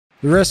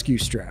The rescue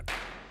strap.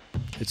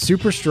 It's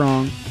super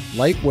strong,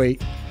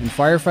 lightweight, and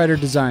firefighter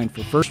designed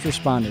for first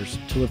responders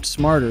to lift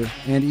smarter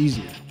and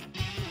easier.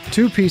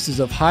 Two pieces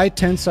of high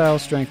tensile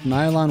strength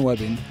nylon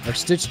webbing are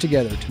stitched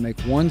together to make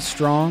one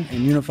strong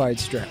and unified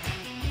strap.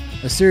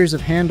 A series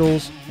of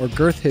handles or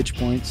girth hitch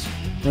points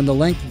run the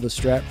length of the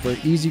strap for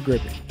easy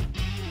gripping.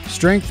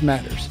 Strength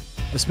matters,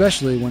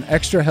 especially when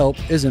extra help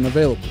isn't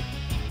available.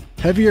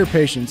 Heavier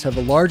patients have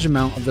a large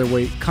amount of their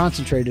weight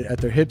concentrated at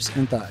their hips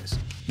and thighs,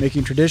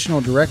 making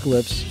traditional direct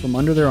lifts from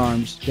under their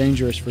arms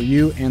dangerous for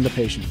you and the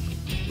patient.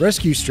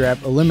 Rescue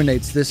strap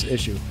eliminates this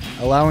issue,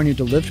 allowing you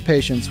to lift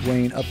patients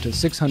weighing up to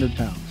 600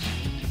 pounds.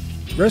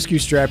 Rescue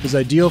strap is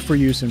ideal for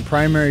use in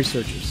primary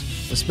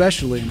searches,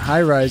 especially in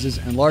high rises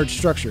and large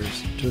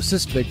structures, to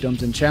assist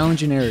victims in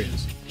challenging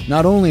areas.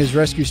 Not only is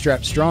rescue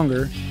strap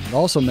stronger, it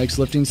also makes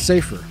lifting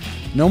safer.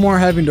 No more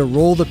having to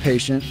roll the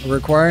patient or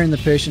requiring the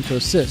patient to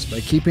assist by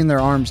keeping their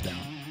arms down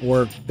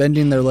or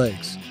bending their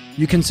legs.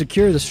 You can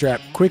secure the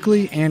strap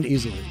quickly and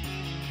easily.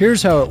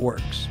 Here's how it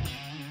works.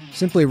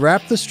 Simply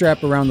wrap the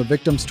strap around the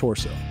victim's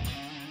torso.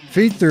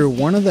 Feed through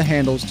one of the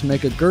handles to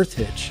make a girth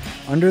hitch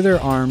under their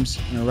arms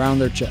and around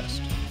their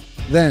chest.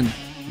 Then,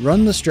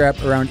 run the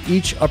strap around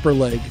each upper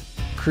leg,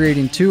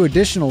 creating two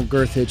additional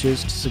girth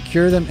hitches to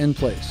secure them in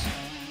place.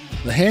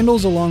 The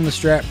handles along the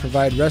strap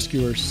provide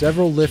rescuers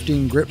several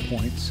lifting grip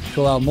points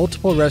to allow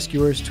multiple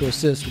rescuers to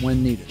assist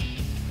when needed.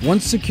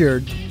 Once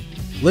secured,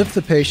 lift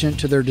the patient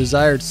to their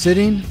desired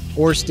sitting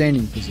or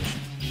standing position.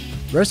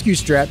 Rescue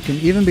strap can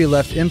even be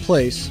left in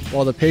place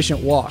while the patient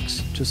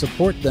walks to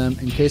support them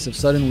in case of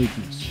sudden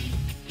weakness.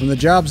 When the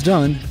job's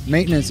done,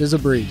 maintenance is a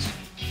breeze.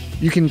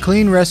 You can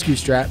clean rescue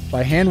strap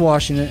by hand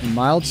washing it in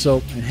mild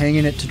soap and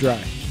hanging it to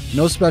dry.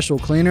 No special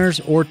cleaners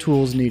or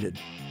tools needed.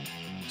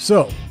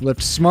 So,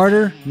 lift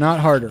smarter, not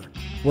harder.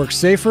 Work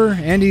safer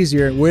and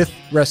easier with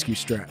rescue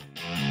strap.